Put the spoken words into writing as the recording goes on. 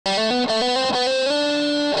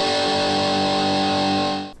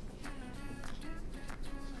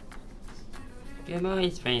Good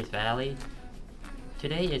morning, Springs Valley.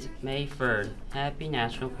 Today is May 3rd. Happy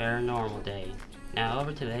National Paranormal Day. Now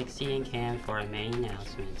over to Lexi and Cam for our main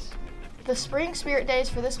announcements. The spring spirit days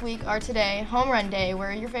for this week are today, Home Run Day,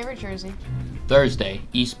 wear your favorite jersey. Thursday,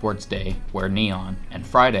 Esports Day, wear neon. And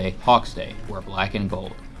Friday, Hawks Day, wear black and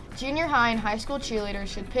gold. Junior high and high school cheerleaders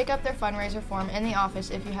should pick up their fundraiser form in the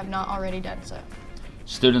office if you have not already done so.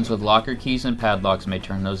 Students with locker keys and padlocks may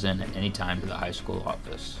turn those in at any time to the high school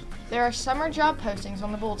office. There are summer job postings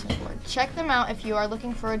on the bulletin board. Check them out if you are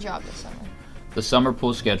looking for a job this summer. The summer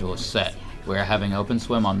pool schedule is set. We are having open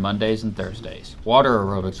swim on Mondays and Thursdays. Water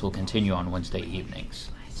aerobics will continue on Wednesday evenings.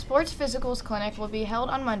 Sports Physicals Clinic will be held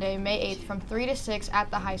on Monday, May 8th from 3 to 6 at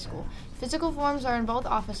the high school. Physical forms are in both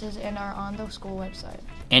offices and are on the school website.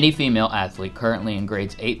 Any female athlete currently in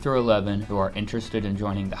grades 8 through 11 who are interested in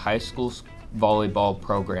joining the high school volleyball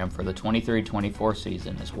program for the 23-24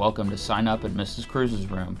 season is welcome to sign up at Mrs. Cruz's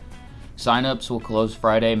room. Sign-ups will close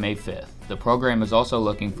Friday, May 5th. The program is also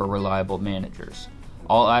looking for reliable managers.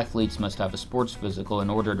 All athletes must have a sports physical in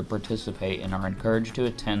order to participate and are encouraged to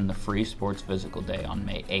attend the free sports physical day on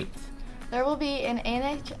May 8th. There will be an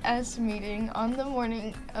NHS meeting on the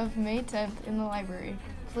morning of May 10th in the library.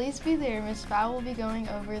 Please be there. Ms. Fowl will be going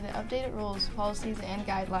over the updated rules, policies, and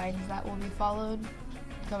guidelines that will be followed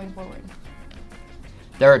going forward.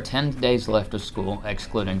 There are 10 days left of school,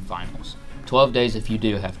 excluding finals. 12 days if you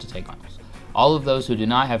do have to take finals. All of those who do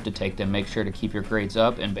not have to take them, make sure to keep your grades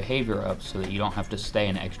up and behavior up so that you don't have to stay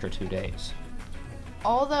an extra 2 days.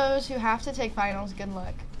 All those who have to take finals, good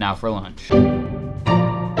luck. Now for lunch. For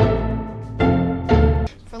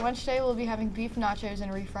lunch today, we'll be having beef nachos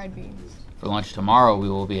and refried beans. For lunch tomorrow, we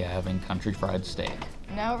will be having country fried steak.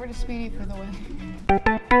 Now over to Speedy for the weather.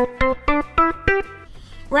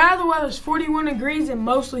 Right now the weather is 41 degrees and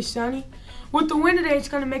mostly sunny. With the wind today, it's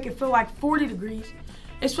going to make it feel like 40 degrees.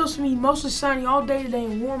 It's supposed to be mostly sunny all day today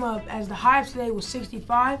and warm up, as the high today was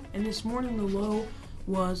 65 and this morning the low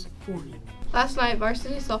was 40. Last night,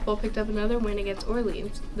 varsity softball picked up another win against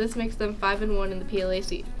Orleans. This makes them 5-1 in the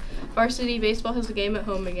PLAC. Varsity baseball has a game at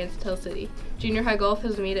home against Tell City. Junior high golf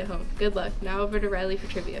has a meet at home. Good luck. Now over to Riley for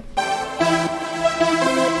trivia.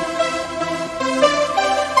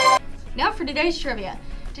 Now for today's trivia.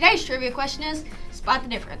 Today's trivia question is, spot the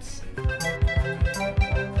difference.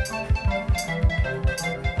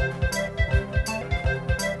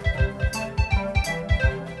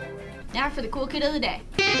 Now for the cool kid of the day.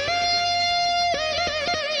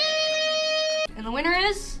 And the winner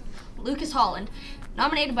is Lucas Holland,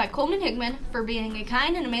 nominated by Coleman Hickman for being a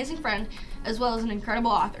kind and amazing friend, as well as an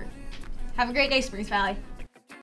incredible author. Have a great day, Springs Valley.